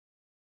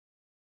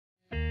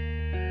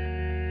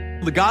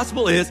The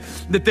gospel is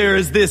that there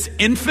is this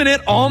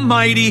infinite,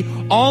 almighty,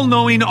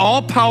 all-knowing,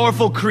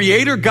 all-powerful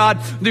creator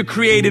God that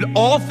created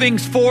all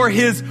things for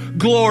his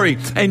glory.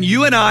 And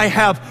you and I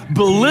have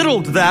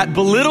belittled that,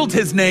 belittled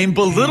his name,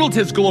 belittled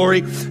his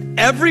glory.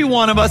 Every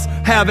one of us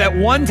have at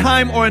one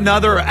time or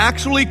another, or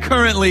actually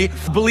currently,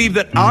 believe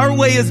that our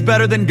way is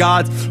better than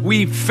God's.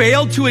 We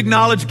fail to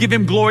acknowledge, give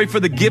him glory for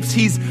the gifts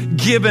he's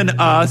given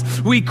us.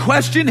 We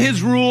question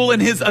his rule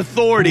and his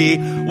authority,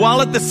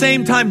 while at the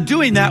same time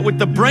doing that with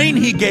the brain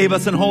he gave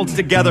us and holds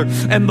together,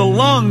 and the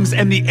lungs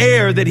and the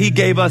air that he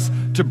gave us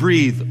to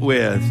breathe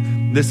with.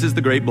 This is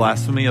the great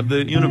blasphemy of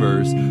the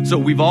universe. So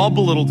we've all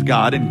belittled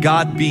God, and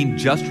God, being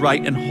just,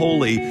 right, and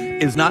holy,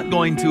 is not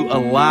going to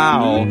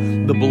allow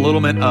the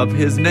belittlement of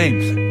his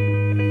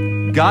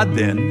name. God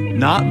then,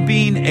 not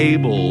being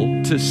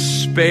able to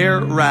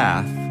spare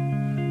wrath,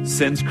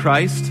 sends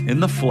Christ in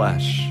the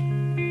flesh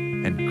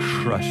and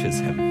crushes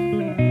him.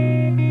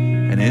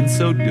 And in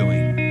so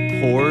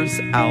doing, pours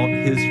out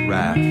his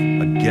wrath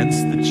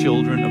against the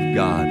children of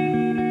God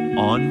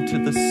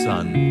onto the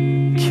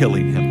Son,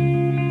 killing him.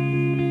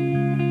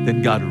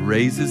 Then God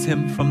raises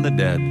him from the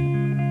dead,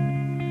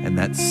 and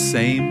that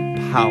same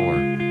power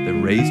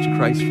that raised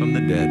Christ from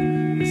the dead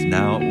is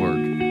now at work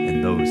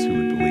in those who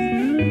would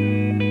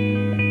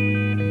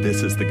believe.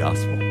 This is the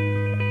gospel.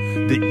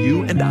 That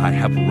you and I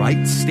have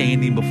right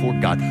standing before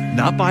God,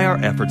 not by our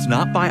efforts,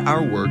 not by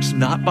our works,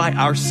 not by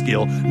our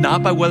skill,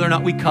 not by whether or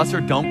not we cuss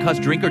or don't cuss,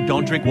 drink or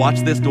don't drink, watch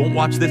this, don't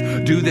watch this,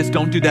 do this,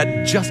 don't do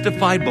that.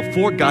 Justified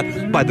before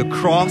God by the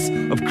cross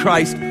of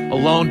Christ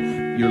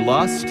alone. Your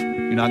lust,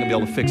 you're not going to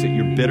be able to fix it.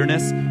 Your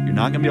bitterness, you're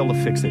not going to be able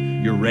to fix it.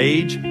 Your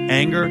rage,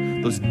 anger,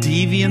 those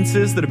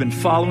deviances that have been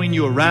following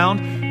you around,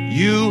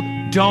 you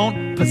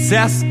don't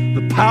possess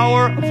the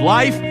power of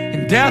life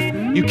and death.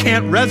 You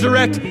can't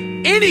resurrect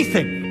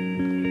anything.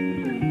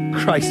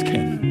 Christ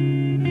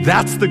can.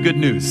 That's the good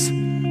news.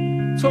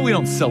 That's why we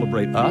don't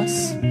celebrate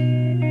us.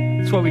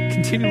 That's why we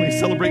continually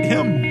celebrate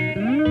him.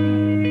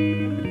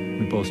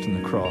 We boast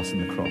in the cross and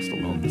the cross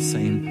alone. The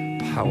same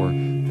power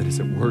that is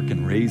at work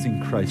in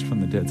raising Christ from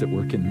the dead is at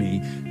work in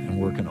me and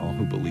work in all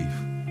who believe.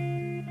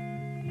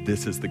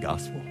 This is the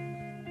gospel.